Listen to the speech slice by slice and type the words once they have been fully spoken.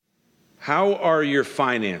How are your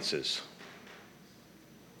finances?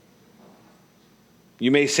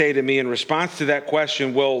 You may say to me in response to that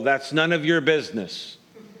question, well, that's none of your business.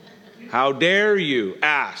 How dare you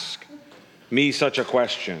ask me such a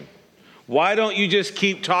question? Why don't you just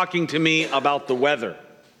keep talking to me about the weather?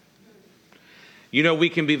 You know, we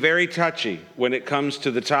can be very touchy when it comes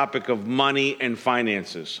to the topic of money and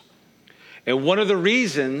finances. And one of the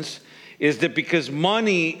reasons is that because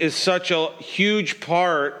money is such a huge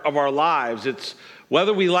part of our lives, it's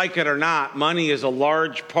whether we like it or not, money is a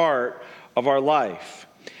large part of our life.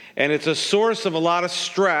 And it's a source of a lot of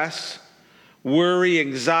stress, worry,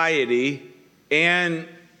 anxiety, and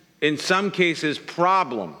in some cases,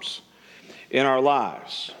 problems in our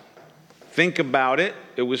lives. Think about it.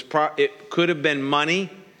 It could have been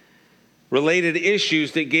money-related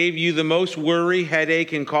issues that gave you the most worry,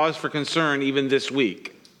 headache, and cause for concern even this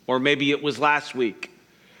week. Or maybe it was last week.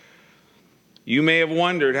 You may have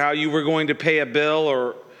wondered how you were going to pay a bill,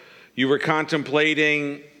 or you were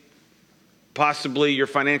contemplating possibly your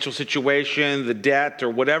financial situation, the debt, or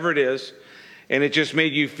whatever it is, and it just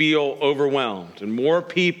made you feel overwhelmed. And more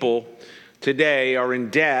people today are in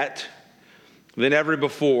debt than ever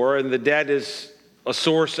before, and the debt is a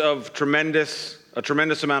source of a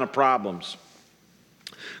tremendous amount of problems.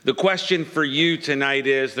 The question for you tonight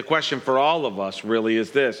is, the question for all of us really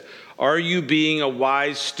is this: are you being a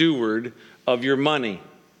wise steward of your money?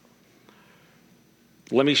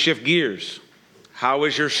 Let me shift gears. How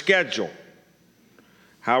is your schedule?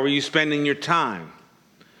 How are you spending your time?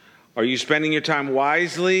 Are you spending your time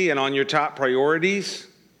wisely and on your top priorities?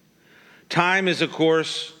 Time is, of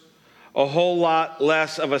course, a whole lot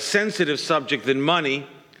less of a sensitive subject than money,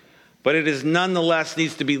 but it is nonetheless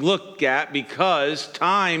needs to be looked at because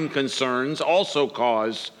time concerns also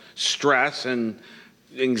cause stress and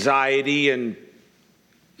anxiety and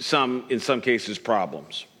in some cases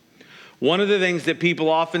problems. One of the things that people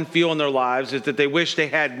often feel in their lives is that they wish they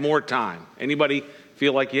had more time. Anybody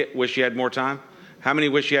feel like you wish you had more time? How many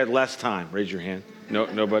wish you had less time? Raise your hand. No,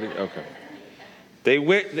 nobody? Okay.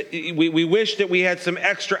 We wish that we had some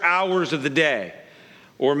extra hours of the day.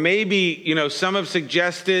 Or maybe, some have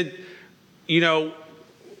suggested,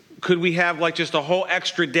 could we have like just a whole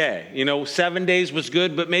extra day? 7 days was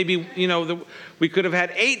good, but maybe, we could have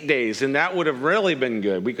had 8 days, and that would have really been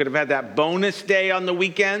good. We could have had that bonus day on the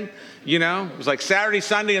weekend, It was like Saturday,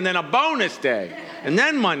 Sunday, and then a bonus day, and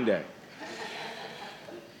then Monday.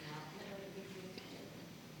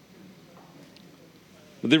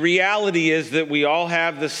 The reality is that we all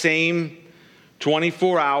have the same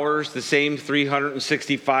 24 hours, the same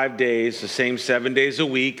 365 days, the same 7 days a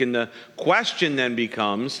week. And the question then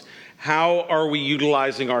becomes, how are we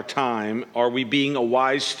utilizing our time? Are we being a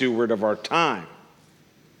wise steward of our time?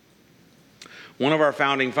 One of our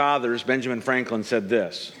founding fathers, Benjamin Franklin, said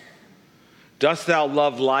this: "Dost thou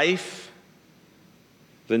love life?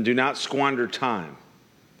 Then do not squander time,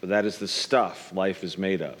 for that is the stuff life is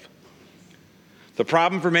made of." The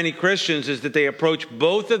problem for many Christians is that they approach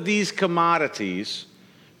both of these commodities,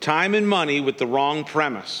 time and money, with the wrong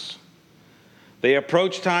premise. They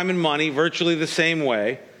approach time and money virtually the same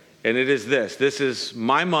way, and it is this: this is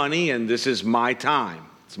my money and this is my time.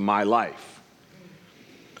 It's my life.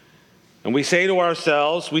 And we say to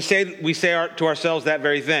ourselves, to ourselves that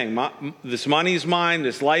very thing. This money is mine,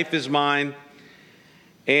 this life is mine.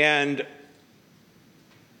 And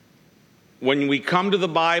when we come to the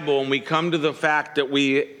Bible and we come to the fact that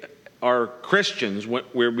we are Christians,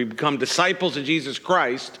 where we become disciples of Jesus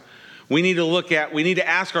Christ, we need to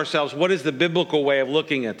ask ourselves, what is the biblical way of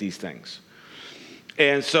looking at these things?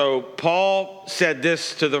 And so Paul said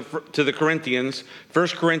this to the Corinthians, 1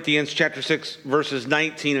 Corinthians chapter 6, verses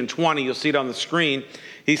 19 and 20. You'll see it on the screen.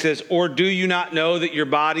 He says, "Or do you not know that your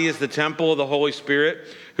body is the temple of the Holy Spirit,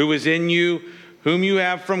 who is in you, whom you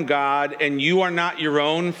have from God, and you are not your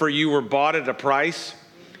own, for you were bought at a price?"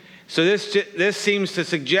 So this seems to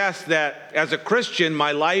suggest that as a Christian,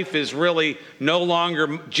 my life is really no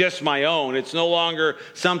longer just my own. It's no longer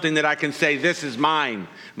something that I can say, this is mine,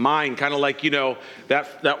 kind of like,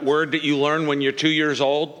 that word that you learn when you're 2 years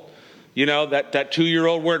old, that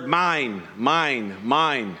 2-year-old word,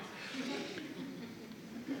 mine.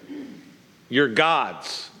 You're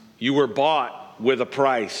God's. You were bought with a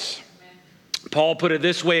price. Paul put it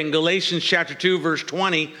this way in Galatians chapter 2, verse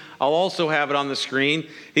 20. I'll also have it on the screen.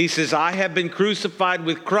 He says, "I have been crucified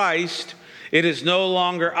with Christ. It is no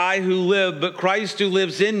longer I who live, but Christ who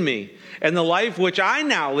lives in me. And the life which I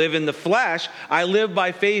now live in the flesh, I live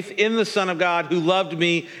by faith in the Son of God who loved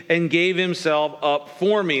me and gave himself up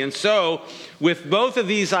for me." And so with both of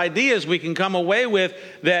these ideas, we can come away with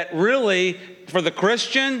that really, for the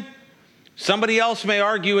Christian, Somebody else may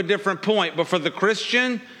argue a different point, but for the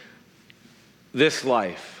Christian, this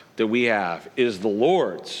life that we have is the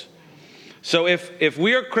Lord's. So if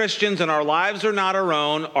we are Christians and our lives are not our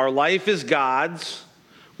own, our life is God's,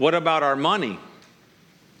 what about our money?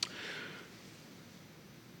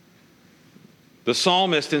 The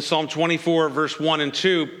psalmist in Psalm 24, verse 1 and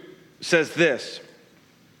 2 says this: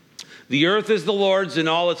 "The earth is the Lord's in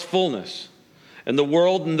all its fullness, and the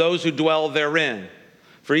world and those who dwell therein.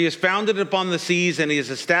 For he has founded it upon the seas, and he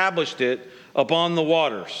has established it upon the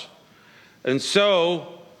waters." And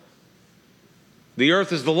so, the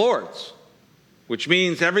earth is the Lord's, which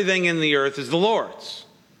means everything in the earth is the Lord's.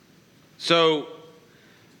 So,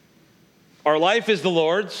 our life is the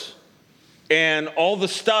Lord's, and all the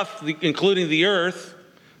stuff, including the earth,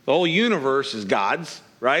 the whole universe is God's,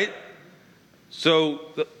 right? So,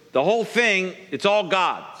 the whole thing, it's all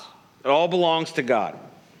God's. It all belongs to God.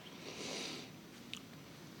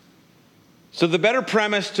 So the better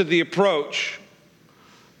premise to the approach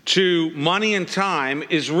to money and time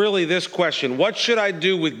is really this question: what should I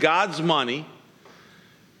do with God's money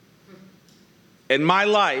and my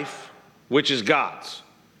life, which is God's?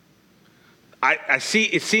 I see,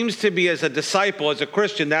 it seems to be, as a disciple, as a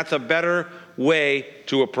Christian, that's a better way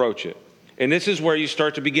to approach it. And this is where you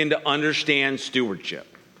start to begin to understand stewardship.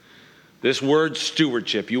 This word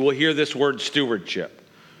stewardship, you will hear this word stewardship.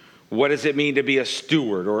 What does it mean to be a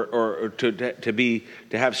steward, or to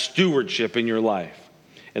have stewardship in your life?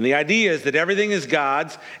 And the idea is that everything is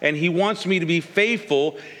God's, and he wants me to be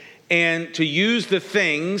faithful and to use the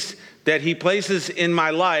things that he places in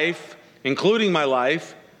my life, including my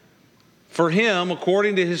life, for him,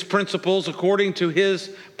 according to his principles, according to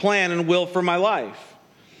his plan and will for my life,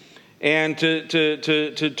 and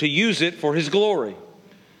to use it for his glory.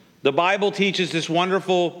 The Bible teaches this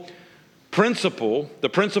wonderful principle, the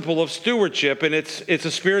principle of stewardship, and it's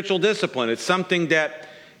a spiritual discipline. It's something that,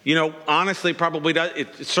 honestly, probably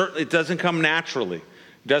it doesn't come naturally.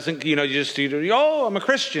 It doesn't, you just, oh, I'm a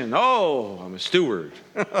Christian. Oh, I'm a steward.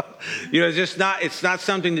 It's not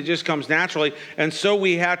something that just comes naturally. And so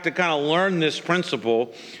we have to kind of learn this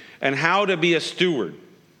principle and how to be a steward.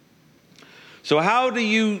 So how do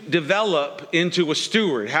you develop into a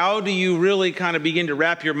steward? How do you really kind of begin to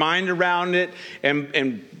wrap your mind around it,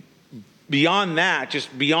 and beyond that,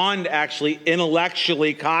 just beyond actually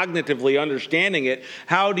intellectually, cognitively understanding it,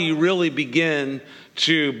 how do you really begin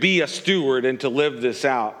to be a steward and to live this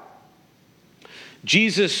out?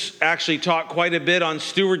 Jesus actually taught quite a bit on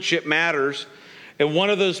stewardship matters, and one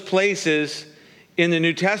of those places in the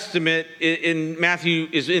New Testament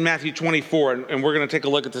is in Matthew 24, and we're going to take a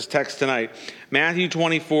look at this text tonight. Matthew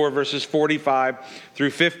 24, verses 45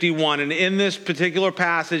 through 51. And in this particular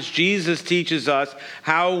passage, Jesus teaches us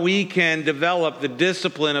how we can develop the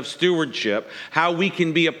discipline of stewardship, how we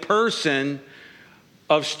can be a person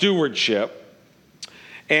of stewardship.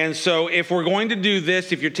 And so if we're going to do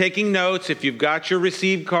this, if you're taking notes, if you've got your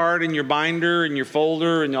receive card and your binder and your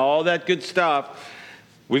folder and all that good stuff,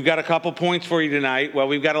 we've got a couple points for you tonight. Well,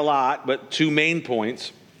 we've got a lot, but 2 main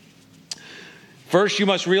points. First, you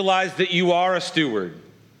must realize that you are a steward.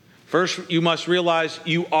 First, you must realize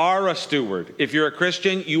you are a steward. If you're a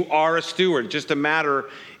Christian, you are a steward. Just a matter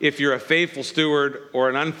if you're a faithful steward or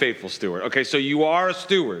an unfaithful steward. Okay, so you are a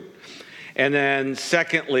steward. And then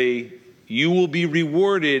secondly, you will be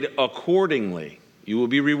rewarded accordingly. You will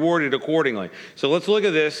be rewarded accordingly. So let's look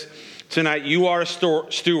at this tonight. You are a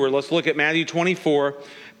steward. Let's look at Matthew 24.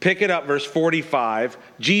 Pick it up, verse 45.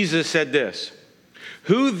 Jesus said this: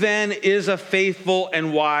 "Who then is a faithful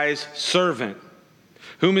and wise servant,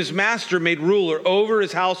 whom his master made ruler over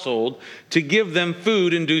his household to give them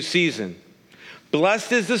food in due season?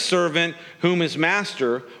 Blessed is the servant whom his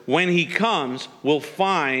master, when he comes, will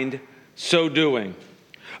find so doing.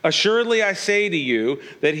 Assuredly, I say to you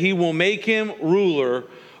that he will make him ruler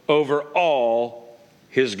over all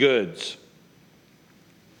his goods."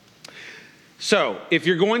 So, if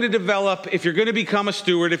you're going to develop, if you're going to become a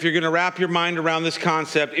steward, if you're going to wrap your mind around this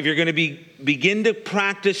concept, if you're going to begin to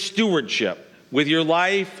practice stewardship with your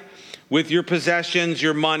life, with your possessions,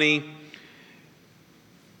 your money,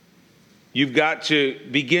 you've got to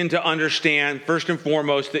begin to understand, first and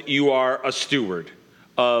foremost, that you are a steward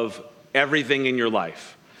of everything in your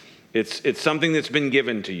life. It's something that's been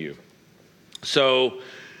given to you. So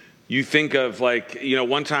you think of,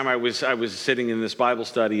 one time I was sitting in this Bible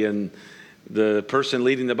study, and the person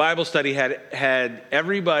leading the Bible study had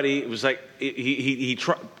everybody. It was like he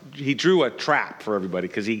drew a trap for everybody,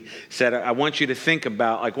 because he said, I want you to think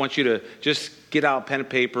about, I want you to just get out pen and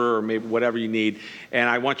paper or maybe whatever you need, and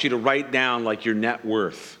I want you to write down your net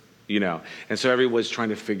worth, And so everyone was trying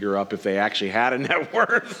to figure out if they actually had a net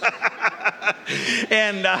worth.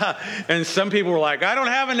 And some people were like, I don't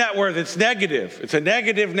have a net worth. It's negative. It's a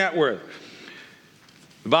negative net worth.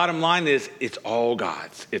 The bottom line is, it's all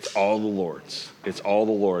God's. It's all the Lord's. It's all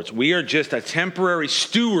the Lord's. We are just a temporary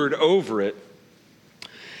steward over it.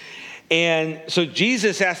 And so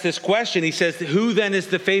Jesus asked this question. He says, who then is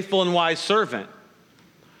the faithful and wise servant,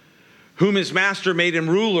 whom his master made him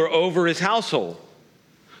ruler over his household?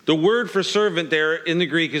 The word for servant there in the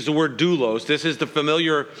Greek is the word doulos. This is the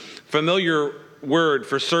familiar word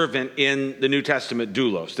for servant in the New Testament,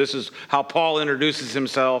 doulos. This is how Paul introduces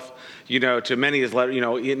himself, to many of his letters.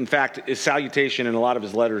 In fact, his salutation in a lot of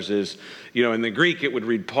his letters is, in the Greek, it would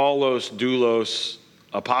read Paulos, doulos,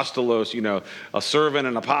 apostolos, a servant,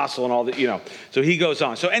 an apostle, and all that, So he goes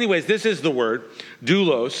on. So anyways, this is the word,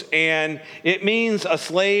 doulos, and it means a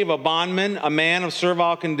slave, a bondman, a man of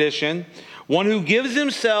servile condition, one who gives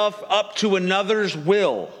himself up to another's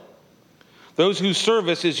will. Those whose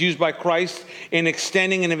service is used by Christ in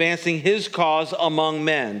extending and advancing his cause among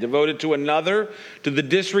men, devoted to another, to the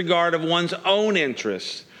disregard of one's own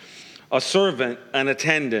interests, a servant, an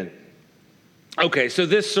attendant. Okay, so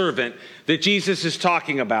this servant that Jesus is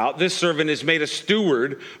talking about, this servant is made a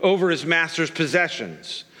steward over his master's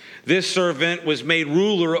possessions. This servant was made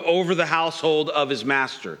ruler over the household of his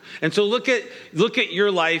master. And so look at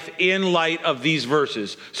your life in light of these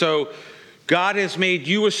verses. So God has made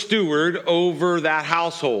you a steward over that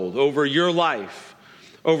household, over your life,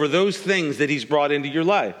 over those things that he's brought into your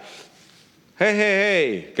life.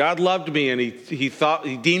 Hey, God loved me and he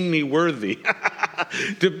deemed me worthy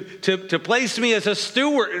to place me as a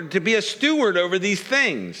steward, to be a steward over these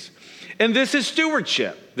things. And this is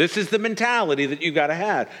stewardship. This is the mentality that you got to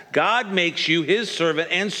have. God makes you his servant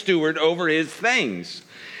and steward over his things.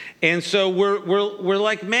 And so we're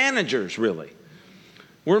like managers, really.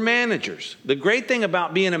 We're managers. The great thing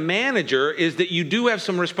about being a manager is that you do have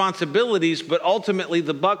some responsibilities, but ultimately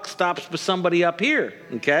the buck stops with somebody up here,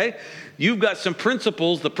 okay? You've got some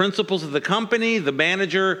principles, the principles of the company, the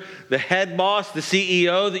manager, the head boss, the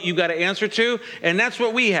CEO that you've got to answer to, and that's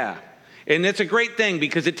what we have. And it's a great thing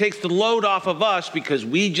because it takes the load off of us because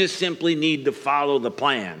we just simply need to follow the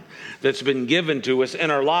plan that's been given to us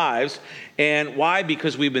in our lives. And why?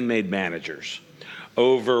 Because we've been made managers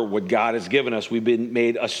over what God has given us. We've been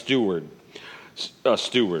made a steward.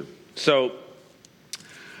 So,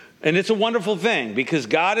 and it's a wonderful thing because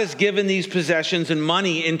God has given these possessions and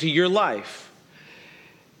money into your life.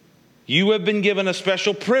 You have been given a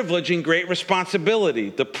special privilege and great responsibility.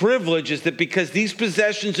 The privilege is that because these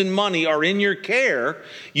possessions and money are in your care,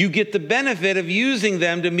 you get the benefit of using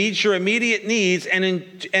them to meet your immediate needs and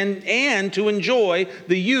to enjoy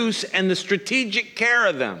the use and the strategic care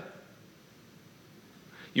of them.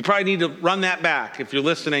 You probably need to run that back if you're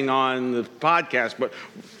listening on the podcast, but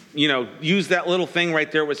use that little thing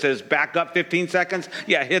right there where it says back up 15 seconds.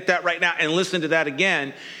 Yeah, hit that right now and listen to that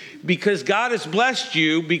again. Because God has blessed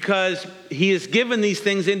you, because he has given these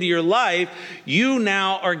things into your life, you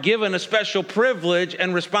now are given a special privilege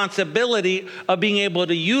and responsibility of being able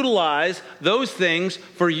to utilize those things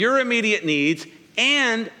for your immediate needs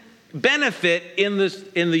and benefit in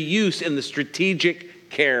the use and the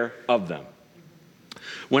strategic care of them.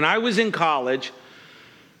 When I was in college,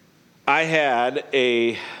 I had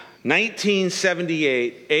a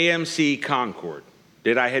 1978 AMC Concorde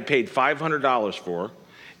that I had paid $500 for.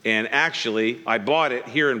 And actually, I bought it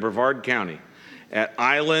here in Brevard County at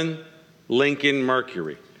Island Lincoln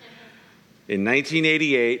Mercury. In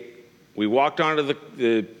 1988, we walked onto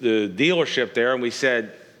the dealership there and we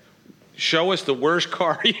said, show us the worst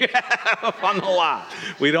car you have on the lot.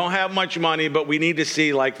 We don't have much money, but we need to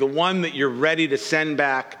see like the one that you're ready to send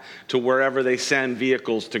back to wherever they send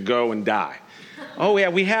vehicles to go and die. Oh yeah,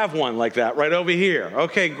 we have one like that right over here.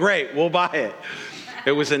 Okay, great, we'll buy it.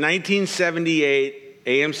 It was a 1978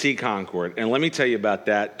 AMC Concorde, and let me tell you about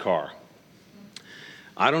that car.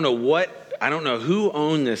 I don't know who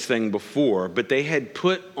owned this thing before, but they had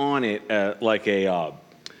put on it like an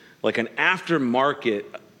aftermarket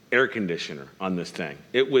air conditioner on this thing.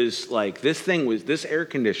 It was like this air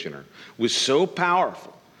conditioner was so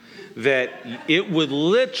powerful that it would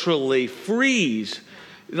literally freeze,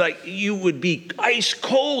 like you would be ice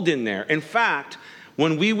cold in there. In fact,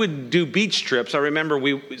 when we would do beach trips, I remember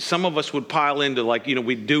some of us would pile into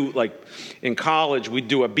we'd do like in college, we'd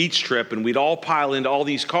do a beach trip and we'd all pile into all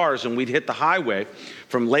these cars and we'd hit the highway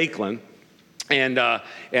from Lakeland. And I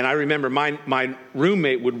remember my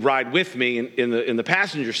roommate would ride with me in the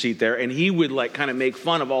passenger seat there, and he would like kind of make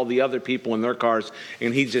fun of all the other people in their cars,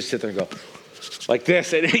 and he'd just sit there and go like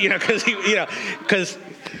this, and because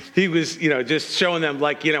he was just showing them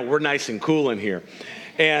like we're nice and cool in here.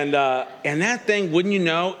 And that thing, wouldn't you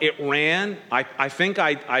know, it ran. I think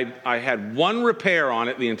I had one repair on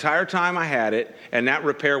it the entire time I had it, and that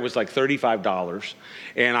repair was like $35.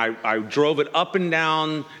 And I drove it up and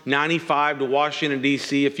down 95 to Washington,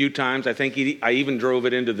 D.C. a few times. I think I even drove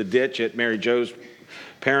it into the ditch at Mary Jo's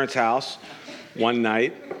parents' house one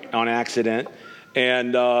night on accident.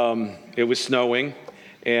 And it was snowing.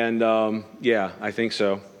 And yeah, I think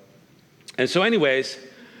so. And so anyways,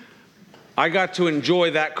 I got to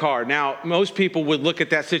enjoy that car. Now, most people would look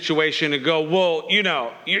at that situation and go, well, you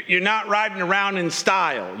know, you're not riding around in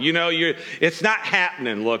style. You know, it's not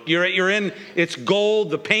happening. Look, you're in, it's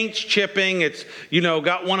gold, the paint's chipping. It's, you know,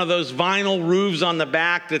 got one of those vinyl roofs on the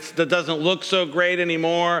back that doesn't look so great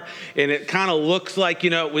anymore. And it kind of looks like, you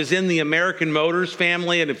know, it was in the American Motors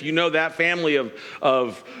family. And if you know that family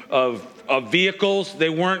of vehicles, they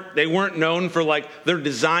weren't known for, like, their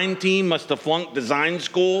design team must have flunked design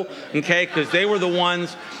school, okay? Because they were the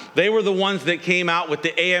ones that came out with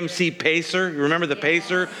the AMC Pacer. You remember the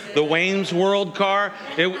Pacer, the Wayne's World car?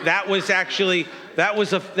 That was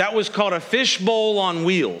called a fishbowl on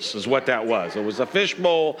wheels, is what that was. It was a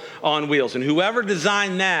fishbowl on wheels, and whoever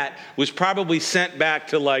designed that was probably sent back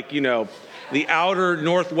to, like, you know, the outer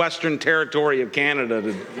northwestern territory of Canada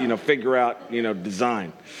to, you know, figure out, you know,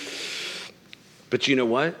 design. But you know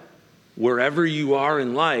what? Wherever you are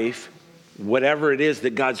in life, whatever it is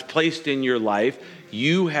that God's placed in your life,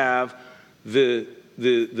 you have the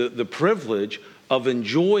privilege of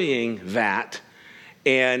enjoying that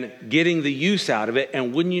and getting the use out of it.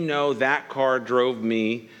 And wouldn't you know, that car drove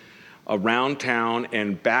me around town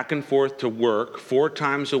and back and forth to work 4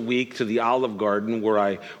 times a week to the Olive Garden where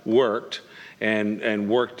I worked. And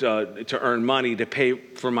worked to earn money to pay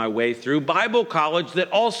for my way through Bible college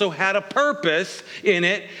that also had a purpose in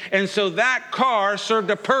it. And so that car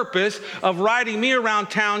served a purpose of riding me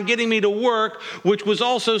around town, getting me to work, which was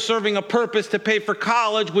also serving a purpose to pay for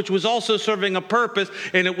college, which was also serving a purpose.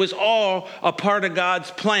 And it was all a part of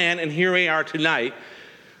God's plan. And here we are tonight,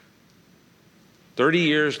 30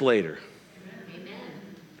 years later. Amen.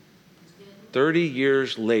 30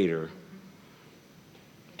 years later,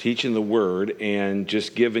 teaching the word and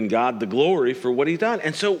just giving God the glory for what he's done.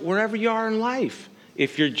 And so wherever you are in life,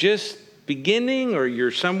 if you're just beginning or you're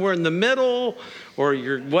somewhere in the middle or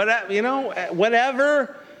you're whatever, you know,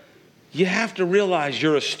 whatever, you have to realize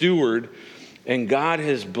you're a steward and God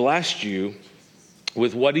has blessed you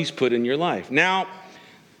with what he's put in your life. Now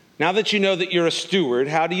that you know that you're a steward,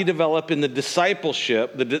 how do you develop in the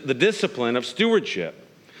discipleship, the discipline of stewardship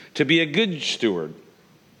to be a good steward?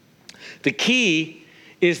 The key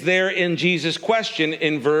is there in Jesus' question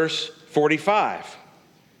in verse 45.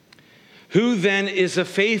 Who then is a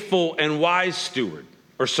faithful and wise steward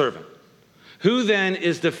or servant? Who then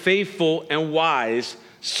is the faithful and wise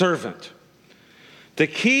servant? The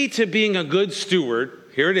key to being a good steward,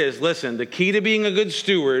 here it is, listen, the key to being a good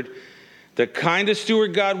steward, the kind of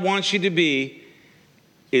steward God wants you to be,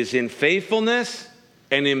 is in faithfulness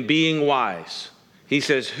and in being wise. He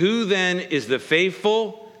says, who then is the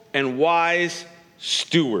faithful and wise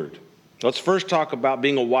steward? Let's first talk about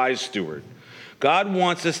being a wise steward. God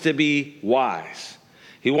wants us to be wise.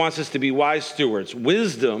 He wants us to be wise stewards.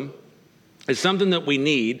 Wisdom is something that we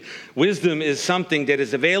need. Wisdom is something that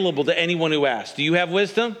is available to anyone who asks. Do you have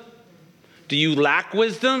wisdom? Do you lack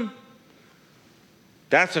wisdom?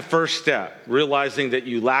 That's a first step, realizing that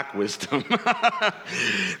you lack wisdom.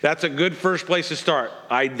 That's a good first place to start.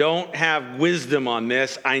 I don't have wisdom on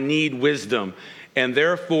this. I need wisdom. And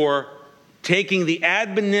therefore, taking the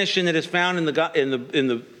admonition that is found in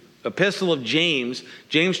the epistle of James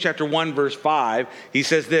chapter 1, verse 5, he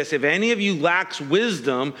says this, if any of you lacks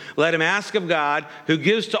wisdom, let him ask of God, who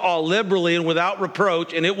gives to all liberally and without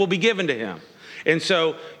reproach, and it will be given to him. And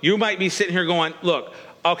so you might be sitting here going, look,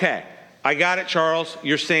 okay, I got it, Charles.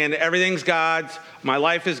 You're saying everything's God's, my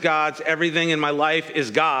life is God's, everything in my life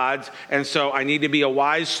is God's, and so I need to be a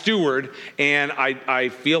wise steward, and I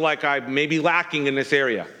feel like I may be lacking in this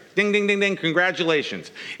area. Ding, ding, ding, ding.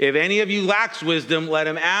 Congratulations. If any of you lacks wisdom, let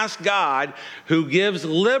him ask God, who gives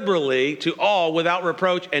liberally to all without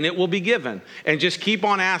reproach, and it will be given. And just keep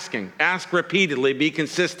on asking. Ask repeatedly. Be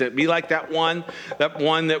consistent. Be like that one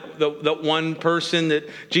person that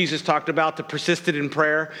Jesus talked about that persisted in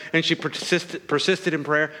prayer, and she persisted in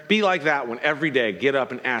prayer. Be like that one every day. Get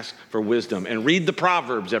up and ask for wisdom, and read the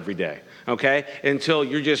Proverbs every day. Okay? Until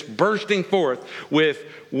you're just bursting forth with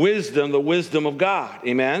wisdom, the wisdom of God.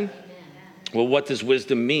 Amen? Well, what does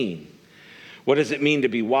wisdom mean? What does it mean to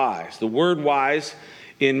be wise? The word wise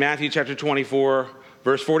in Matthew chapter 24,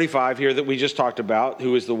 verse 45 here that we just talked about,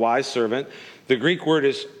 who is the wise servant, the Greek word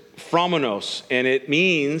is phromonos, and it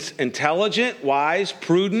means intelligent, wise,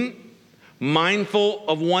 prudent, mindful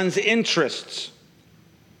of one's interests.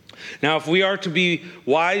 Now, if we are to be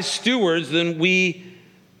wise stewards, then we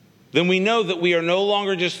know that we are no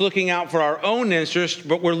longer just looking out for our own interest,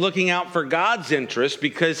 but we're looking out for God's interest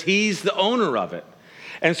because He's the owner of it.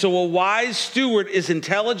 And so a wise steward is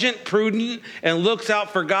intelligent, prudent, and looks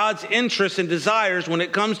out for God's interests and desires when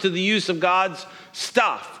it comes to the use of God's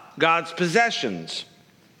stuff, God's possessions.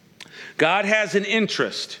 God has an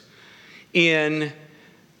interest in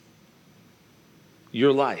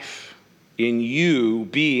your life, in you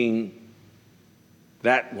being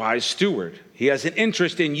that wise steward. He has an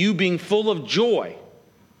interest in you being full of joy.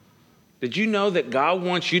 Did you know that God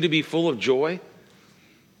wants you to be full of joy?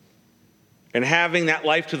 And having that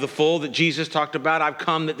life to the full that Jesus talked about, I've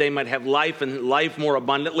come that they might have life and life more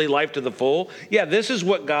abundantly, life to the full. Yeah, this is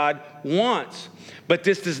what God wants. But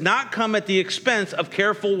this does not come at the expense of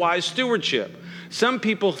careful, wise stewardship. Some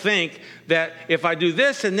people think that if I do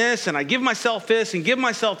this and this, and I give myself this and give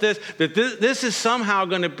myself this, that this is somehow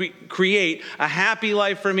going to create a happy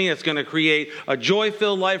life for me. It's going to create a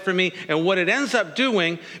joy-filled life for me. And what it ends up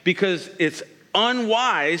doing, because it's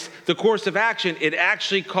unwise, the course of action, it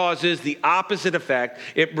actually causes the opposite effect.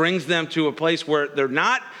 It brings them to a place where they're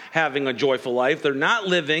not having a joyful life. They're not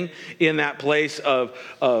living in that place of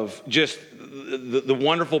just the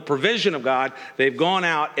wonderful provision of God. They've gone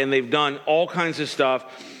out and they've done all kinds of stuff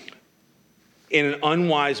in an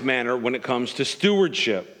unwise manner when it comes to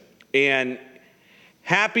stewardship. And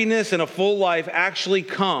happiness and a full life actually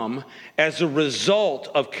come as a result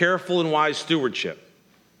of careful and wise stewardship.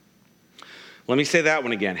 Let me say that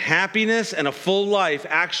one again. Happiness and a full life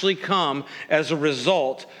actually come as a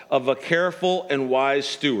result of a careful and wise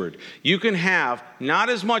steward. You can have not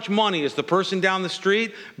as much money as the person down the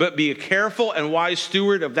street, but be a careful and wise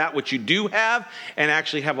steward of that which you do have, and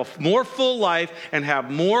actually have a more full life and have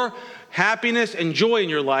more happiness and joy in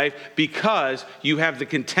your life because you have the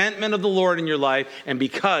contentment of the Lord in your life and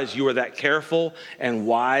because you are that careful and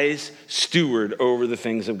wise steward over the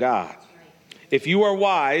things of God. If you are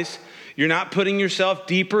wise, you're not putting yourself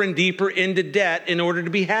deeper and deeper into debt in order to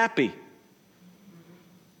be happy.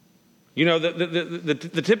 You know,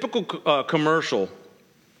 the typical commercial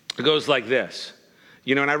goes like this.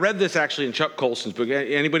 You know, and I read this actually in Chuck Colson's book.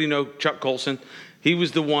 Anybody know Chuck Colson? He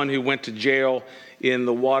was the one who went to jail in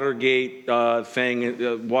the Watergate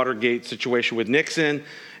Watergate situation with Nixon,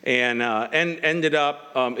 and ended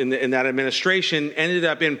up in that administration, ended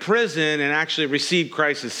up in prison and actually received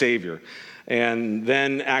Christ as Savior. And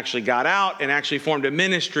then actually got out and actually formed a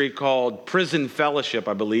ministry called Prison Fellowship,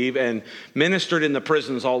 I believe, and ministered in the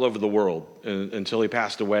prisons all over the world until he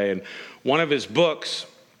passed away. And one of his books,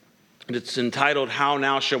 it's entitled How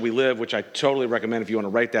Now Shall We Live, which I totally recommend if you want to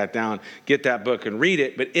write that down, get that book and read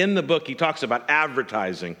it. But in the book, he talks about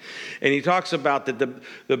advertising. And he talks about that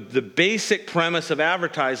the basic premise of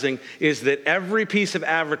advertising is that every piece of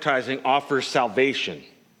advertising offers salvation.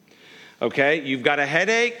 Okay, you've got a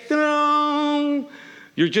headache,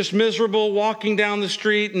 you're just miserable walking down the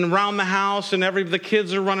street and around the house and the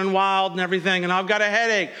kids are running wild and everything, and I've got a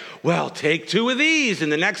headache. Well, take 2 of these.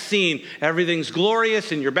 And the next scene, everything's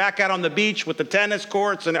glorious and you're back out on the beach with the tennis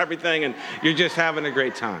courts and everything, and you're just having a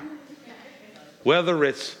great time. Whether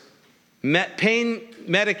it's pain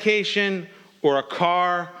medication or a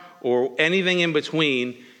car or anything in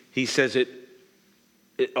between, he says it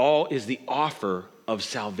all is the offer of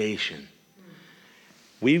salvation.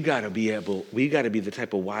 We've got to be the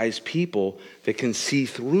type of wise people that can see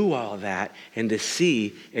through all of that and to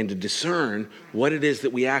see and to discern what it is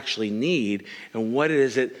that we actually need and what it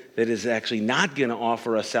is that is actually not going to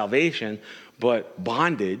offer us salvation, but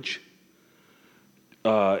bondage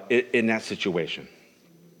in that situation.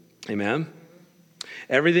 Amen?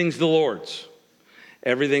 Everything's the Lord's.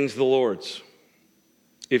 Everything's the Lord's.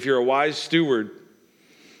 If you're a wise steward,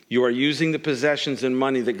 you are using the possessions and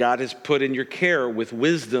money that God has put in your care with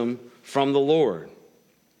wisdom from the Lord.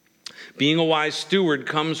 Being a wise steward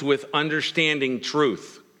comes with understanding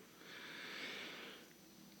truth.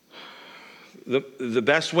 The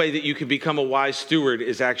best way that you can become a wise steward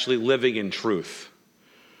is actually living in truth.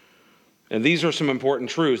 And these are some important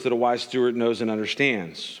truths that a wise steward knows and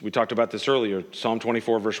understands. We talked about this earlier. Psalm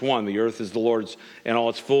 24, verse 1, the earth is the Lord's and all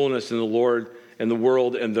its fullness, and the Lord and the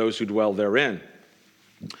world and those who dwell therein.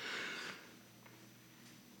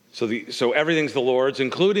 So everything's the Lord's,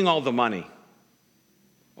 including all the money.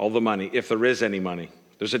 All the money, if there is any money.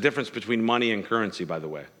 There's a difference between money and currency, by the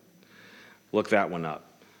way. Look that one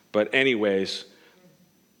up. But anyways,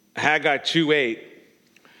 Haggai 2:8,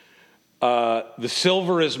 The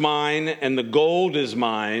silver is mine and the gold is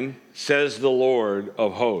mine, says the Lord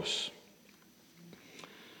of hosts.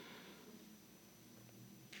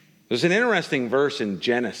 There's an interesting verse in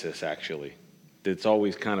Genesis, actually, that's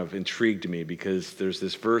always kind of intrigued me, because there's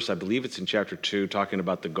this verse, I believe it's in chapter 2, talking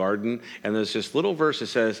about the garden, and there's this little verse that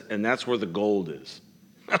says, and that's where the gold is.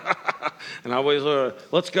 And I always,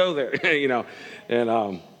 let's go there,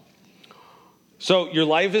 And so your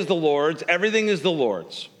life is the Lord's, everything is the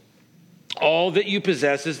Lord's. All that you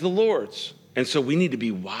possess is the Lord's. And so we need to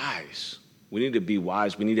be wise. We need to be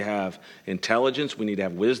wise. We need to have intelligence. We need to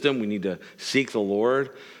have wisdom. We need to seek the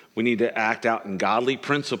Lord. We need to act out in godly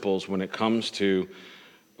principles when it comes to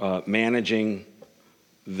managing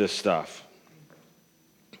this stuff.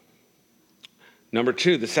 Number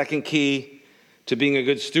 2, the second key to being a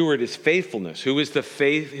good steward is faithfulness. Who is the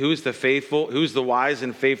wise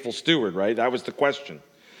and faithful steward, right? That was the question.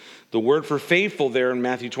 The word for faithful there in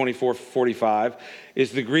Matthew 24:45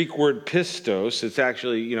 is the Greek word pistos. It's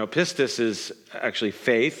actually, pistis is actually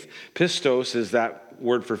faith. Pistos is that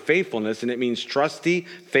word for faithfulness, and it means trusty,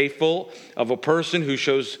 faithful, of a person who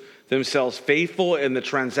shows themselves faithful in the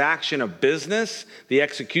transaction of business, the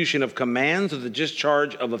execution of commands, or the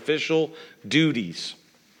discharge of official duties.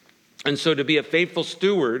 And so to be a faithful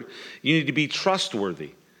steward, you need to be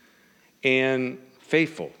trustworthy and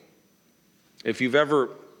faithful. If you've ever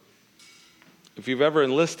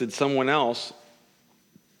enlisted someone else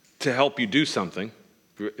to help you do something,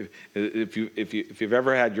 if you've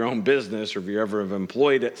ever had your own business, or if you ever have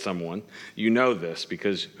employed someone, you know this,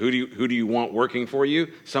 because who do you want working for you?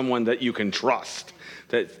 Someone that you can trust,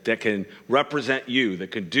 that can represent you,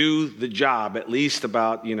 that could do the job at least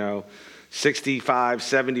about 65,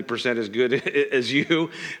 70% as good as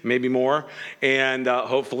you, maybe more, and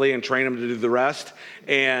hopefully, and train them to do the rest,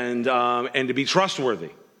 and to be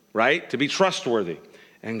trustworthy. Right? To be trustworthy.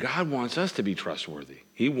 And God wants us to be trustworthy.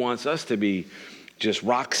 He wants us to be just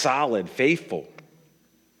rock solid, faithful.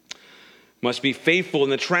 Must be faithful in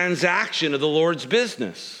the transaction of the Lord's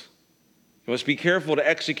business. You must be careful to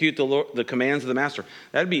execute the commands of the master.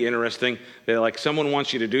 That'd be interesting. That like someone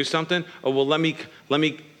wants you to do something. Oh, well, let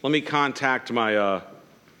me contact my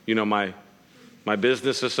my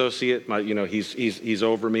business associate, he's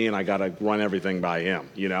over me, and I got to run everything by him,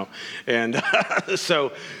 And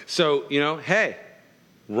so hey,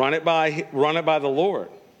 run it by the Lord.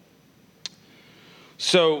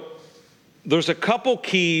 So there's a couple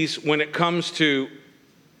keys when it comes to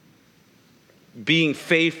being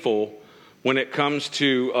faithful, when it comes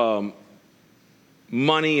to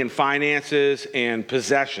money and finances and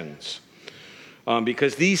possessions,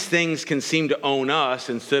 because these things can seem to own us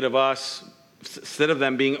instead of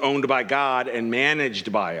them being owned by God and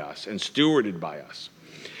managed by us and stewarded by us.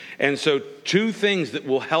 And so 2 things that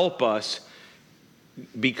will help us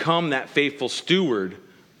become that faithful steward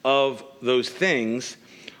of those things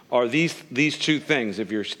are these 2 things,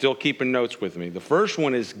 if you're still keeping notes with me. The first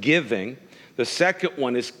one is giving. The second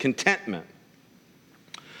one is contentment.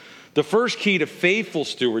 The first key to faithful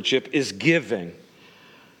stewardship is giving.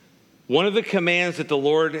 One of the commands that the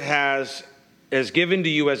Lord has given to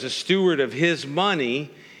you as a steward of his money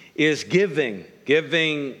is giving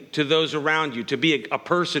to those around you, to be a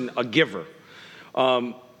person, a giver.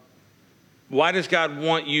 Why does God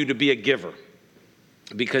want you to be a giver?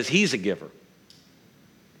 Because he's a giver.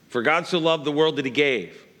 For God so loved the world that he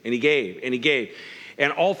gave, and he gave, and he gave.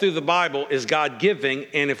 And all through the Bible is God giving,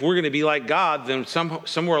 and if we're going to be like God, then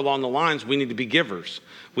somewhere along the lines we need to be givers.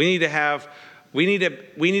 We need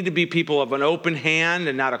to be people of an open hand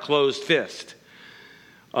and not a closed fist.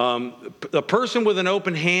 The person with an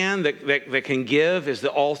open hand that can give is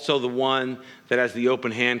also the one that has the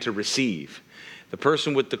open hand to receive. The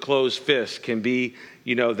person with the closed fist can be,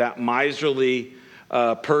 that miserly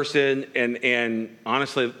person, and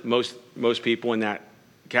honestly, most people in that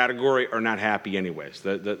category are not happy anyways.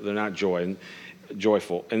 They're not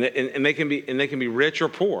joyful, and they can be rich or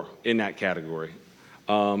poor in that category.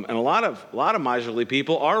 And a lot of miserly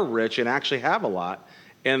people are rich and actually have a lot,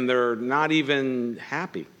 and they're not even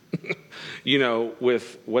happy,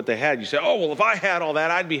 with what they had. You say, oh, well, if I had all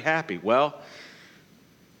that, I'd be happy. Well,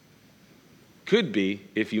 could be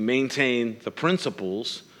if you maintain the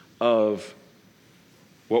principles of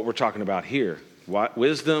what we're talking about here.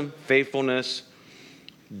 Wisdom, faithfulness,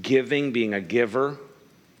 giving, being a giver,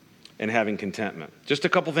 and having contentment. Just a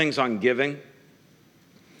couple things on giving.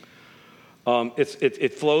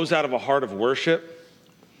 It flows out of a heart of worship.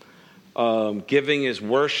 Giving is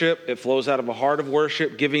worship. It flows out of a heart of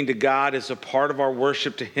worship. Giving to God is a part of our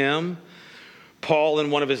worship to him. Paul, in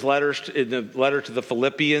one of his letters, in the letter to the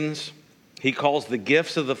Philippians, he calls the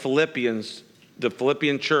gifts of the Philippian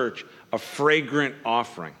church a fragrant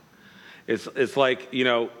offering. It's like,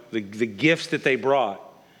 the gifts that they brought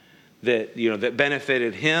that, that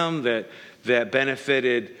benefited him, that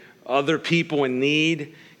benefited other people in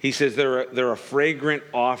need. He says they're a fragrant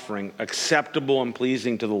offering, acceptable and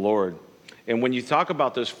pleasing to the Lord. And when you talk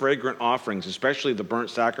about those fragrant offerings, especially the burnt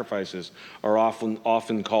sacrifices are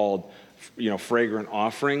often called, fragrant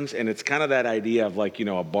offerings. And it's kind of that idea of like,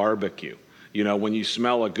 a barbecue. When you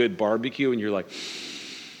smell a good barbecue and you're like,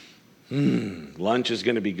 lunch is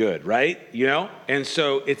going to be good, right? And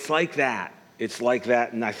so it's like that. It's like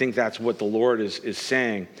that. And I think that's what the Lord is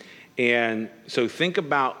saying. And so think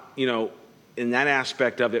about, in that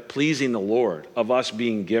aspect of it, pleasing the Lord, of us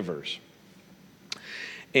being givers.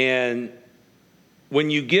 And when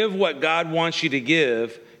you give what God wants you to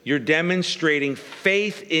give, you're demonstrating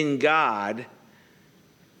faith in God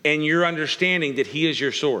and you're understanding that He is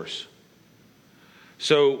your source.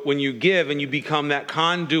 So when you give and you become that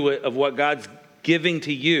conduit of what God's giving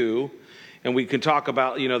to you, and we can talk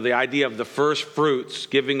about, the idea of the first fruits,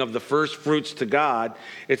 giving of the first fruits to God.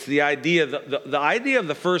 It's the idea, the idea of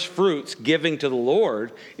the first fruits giving to the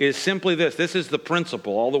Lord is simply this. This is the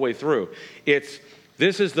principle all the way through.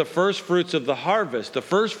 This is the first fruits of the harvest. The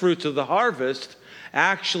first fruits of the harvest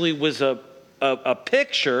actually was a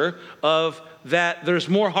picture of that there's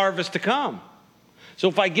more harvest to come. So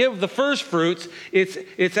if I give the first fruits,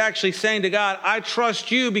 it's actually saying to God, I trust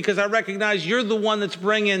you because I recognize you're the one that's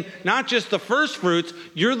bringing not just the first fruits,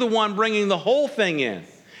 you're the one bringing the whole thing in.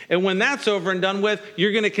 And when that's over and done with,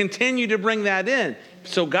 you're going to continue to bring that in.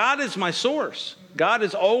 So God is my source. God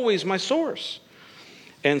is always my source.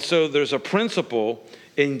 And so there's a principle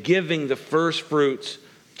in giving the first fruits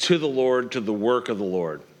to the Lord, to the work of the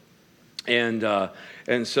Lord. And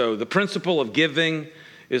so the principle of giving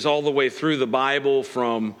is all the way through the Bible,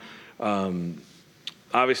 from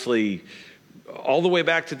obviously all the way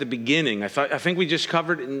back to the beginning. I think we just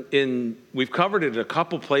covered we've covered it a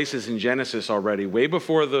couple places in Genesis already, way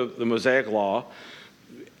before the Mosaic Law,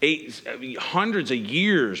 hundreds of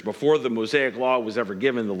years before the Mosaic Law was ever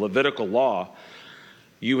given, the Levitical Law.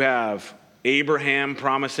 You have Abraham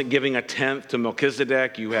giving a tenth to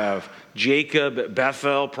Melchizedek. You have Jacob at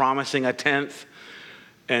Bethel promising a tenth,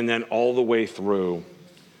 and then all the way through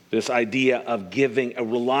this idea of giving,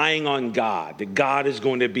 relying on God, that God is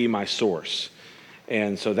going to be my source.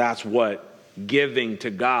 And so that's what giving to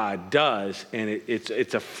God does. And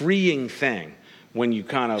it's a freeing thing when you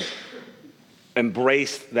kind of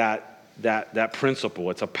embrace that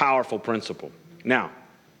principle. It's a powerful principle. Now,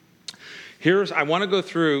 I want to go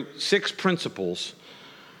through 6 principles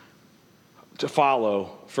to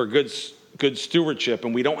follow for good stewardship,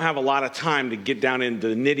 and we don't have a lot of time to get down into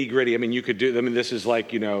the nitty-gritty. This is like,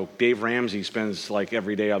 Dave Ramsey spends like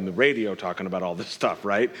every day on the radio talking about all this stuff,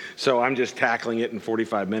 right? So I'm just tackling it in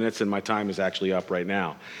 45 minutes, and my time is actually up right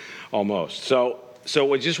now, almost. So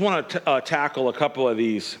I just want to tackle a couple of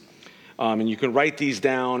these, and you can write these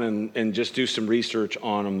down and just do some research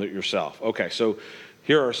on them yourself. Okay, so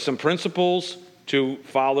here are some principles to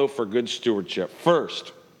follow for good stewardship.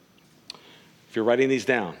 First, if you're writing these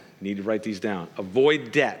down, you need to write these down.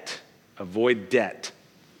 Avoid debt. Avoid debt.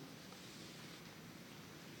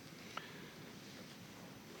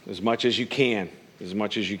 As much as you can. As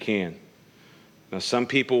much as you can. Now, some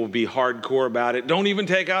people will be hardcore about it. Don't even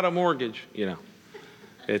take out a mortgage.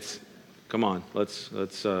 Come on.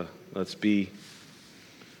 Let's be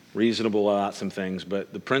reasonable about some things.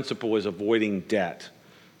 But the principle is avoiding debt,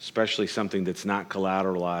 especially something that's not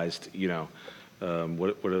collateralized.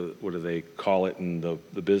 What do they call it in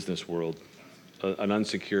the business world? An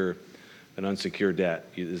unsecured debt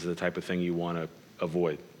is the type of thing you want to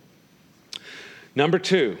avoid. Number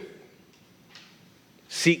 2,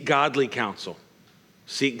 seek godly counsel.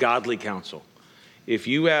 Seek godly counsel. If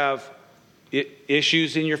you have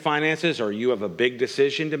issues in your finances, or you have a big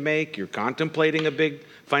decision to make, you're contemplating a big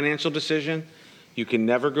financial decision, you can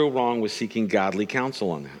never go wrong with seeking godly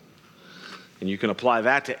counsel on that. And you can apply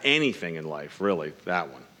that to anything in life, really, that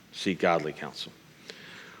one. Seek godly counsel.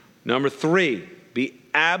 Number 3, be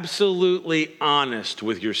absolutely honest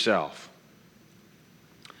with yourself.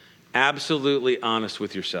 Absolutely honest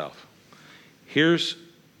with yourself. Here's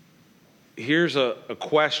a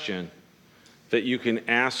question that you can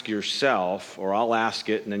ask yourself, or I'll ask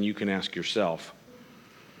it, and then you can ask yourself.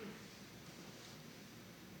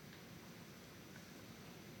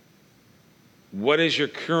 What is your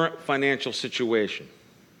current financial situation?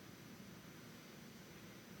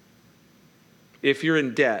 If you're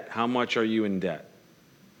in debt, how much are you in debt?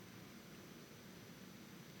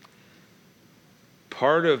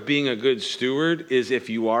 Part of being a good steward is, if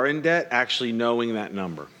you are in debt, actually knowing that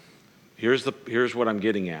number. Here's what I'm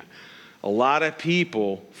getting at. A lot of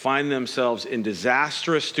people find themselves in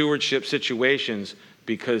disastrous stewardship situations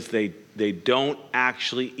because they don't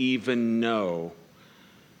actually even know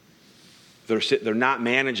they're not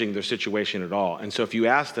managing their situation at all. And so if you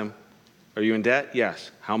ask them, are you in debt?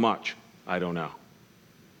 Yes. How much? I don't know.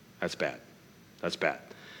 That's bad. That's bad.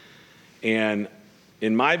 And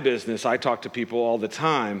in my business, I talk to people all the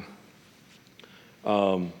time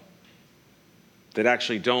that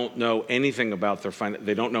actually don't know anything about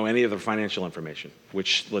they don't know any of their financial information,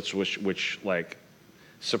 which like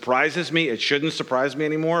surprises me. It shouldn't surprise me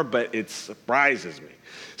anymore, but it surprises me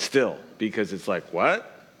still, because it's like, what?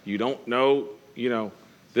 You don't know,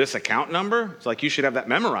 this account number? It's like you should have that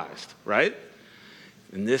memorized, right?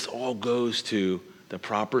 And this all goes to the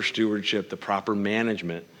proper stewardship, the proper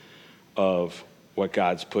management of what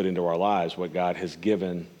God's put into our lives, what God has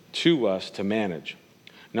given to us to manage.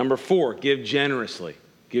 Number 4, give generously.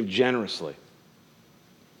 Give generously.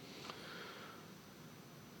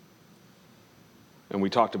 And we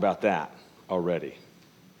talked about that already.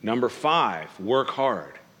 Number 5, work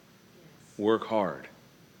hard. Work hard.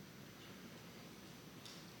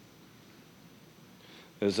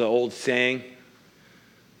 There's an old saying.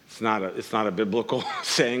 It's not a biblical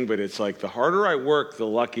saying, but it's like, the harder I work, the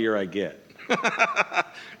luckier I get.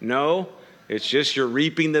 No, it's just you're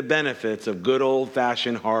reaping the benefits of good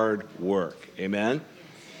old-fashioned hard work. Amen?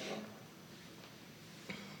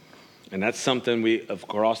 And that's something we,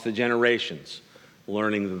 across the generations,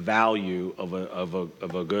 learning the value of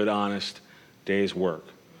a good, honest day's work.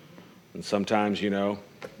 And sometimes,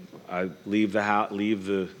 I leave the house,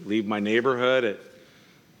 leave my neighborhood at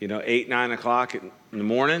 8, 9 o'clock in the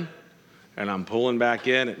morning, and I'm pulling back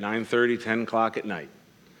in at 9:30, 10 o'clock at night.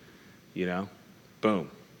 Boom.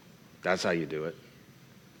 That's how you do it.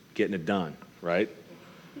 Getting it done, right?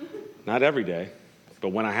 Not every day, but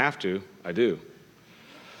when I have to, I do.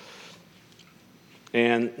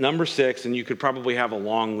 And number 6, and you could probably have a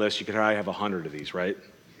long list. You could probably have 100 of these, right?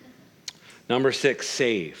 Number 6,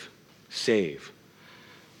 save. Save.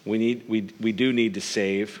 We do need to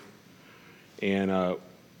save, and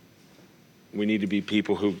we need to be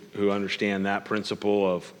people who understand that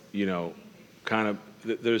principle of, kind of,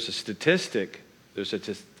 there's a statistic,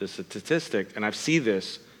 and I've seen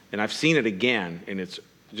this, and I've seen it again, and it's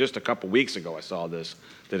just a couple weeks ago I saw this,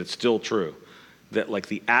 that it's still true, that like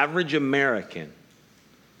the average American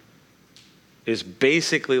is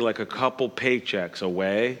basically like a couple paychecks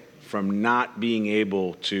away from not being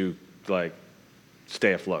able to like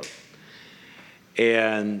stay afloat.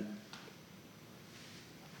 And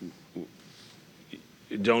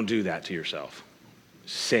don't do that to yourself.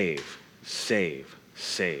 Save, save,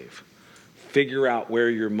 save. Figure out where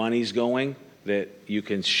your money's going, that you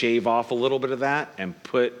can shave off a little bit of that and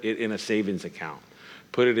put it in a savings account.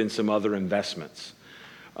 Put it in some other investments.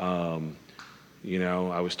 I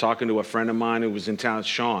was talking to a friend of mine who was in town,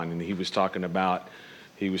 Sean, and he was talking about,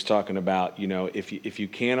 if you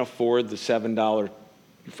can't afford the $7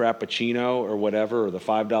 Frappuccino or whatever, or the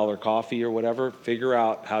 $5 coffee or whatever, figure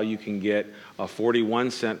out how you can get a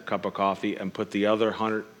 41-cent cup of coffee and put the other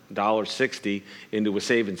 $100.60 into a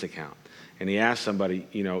savings account. And he asked somebody,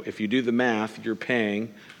 if you do the math, you're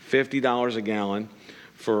paying $50 a gallon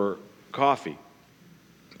for coffee,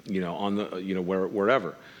 on the,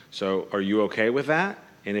 wherever. So are you okay with that?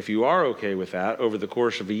 And if you are okay with that, over the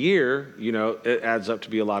course of a year, it adds up to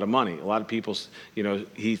be a lot of money. A lot of people,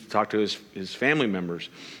 he talked to his family members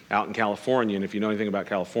out in California, and if you know anything about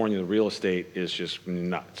California, the real estate is just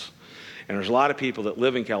nuts. And there's a lot of people that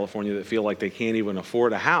live in California that feel like they can't even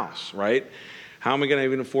afford a house, right? How am I going to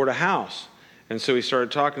even afford a house? And so he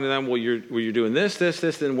started talking to them, well, you're doing this,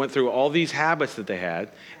 and went through all these habits that they had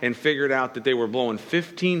and figured out that they were blowing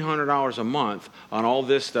 $1,500 a month on all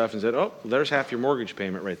this stuff and said, oh, there's half your mortgage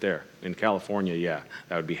payment right there. In California, yeah,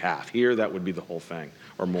 that would be half. Here, that would be the whole thing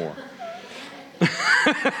or more.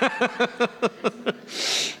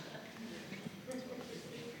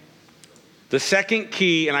 The second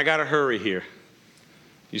key, and I got to hurry here.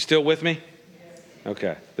 You still with me?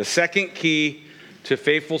 Okay. The second key to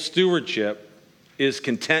faithful stewardship is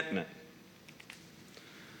contentment.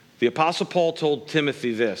 The Apostle Paul told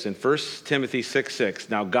Timothy this in 1 Timothy 6:6.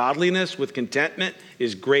 Now, godliness with contentment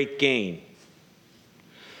is great gain.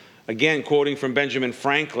 Again, quoting from Benjamin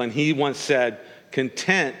Franklin, he once said,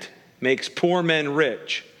 content makes poor men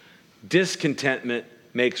rich. Discontentment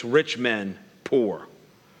makes rich men poor.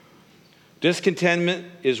 Discontentment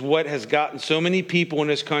is what has gotten so many people in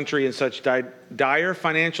this country in such dire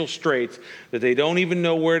financial straits that they don't even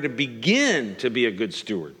know where to begin to be a good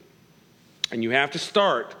steward. And you have to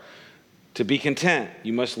start to be content.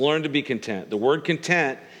 You must learn to be content. The word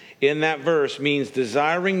content in that verse means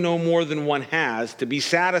desiring no more than one has, to be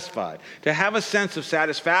satisfied, to have a sense of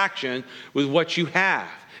satisfaction with what you have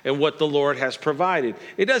and what the Lord has provided.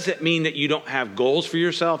 It doesn't mean that you don't have goals for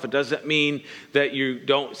yourself. It doesn't mean that you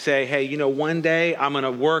don't say, hey, one day I'm going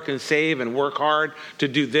to work and save and work hard to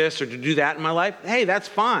do this or to do that in my life. Hey, that's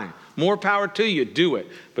fine. More power to you. Do it.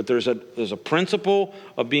 But there's a principle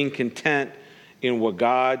of being content in what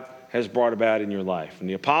God has brought about in your life. And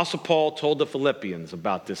the Apostle Paul told the Philippians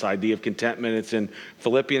about this idea of contentment. It's in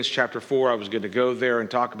Philippians chapter 4. I was going to go there and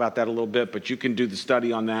talk about that a little bit, but you can do the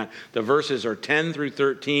study on that. The verses are 10 through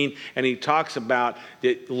 13, and he talks about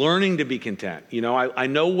learning to be content. I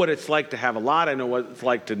know what it's like to have a lot. I know what it's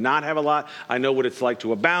like to not have a lot. I know what it's like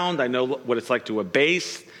to abound. I know what it's like to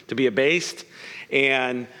be abased.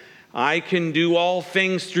 And I can do all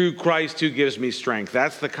things through Christ who gives me strength.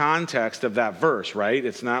 That's the context of that verse, right?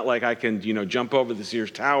 It's not like I can, jump over the Sears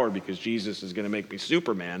Tower because Jesus is going to make me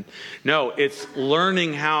Superman. No, it's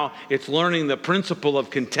learning the principle of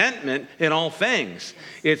contentment in all things.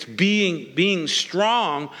 It's being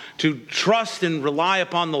strong to trust and rely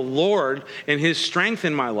upon the Lord and his strength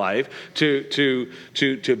in my life, to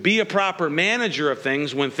be a proper manager of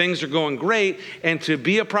things when things are going great, and to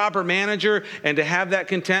be a proper manager and to have that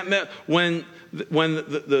contentment when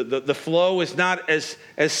the flow is not as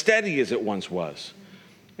steady as it once was.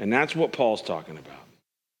 And that's what Paul's talking about.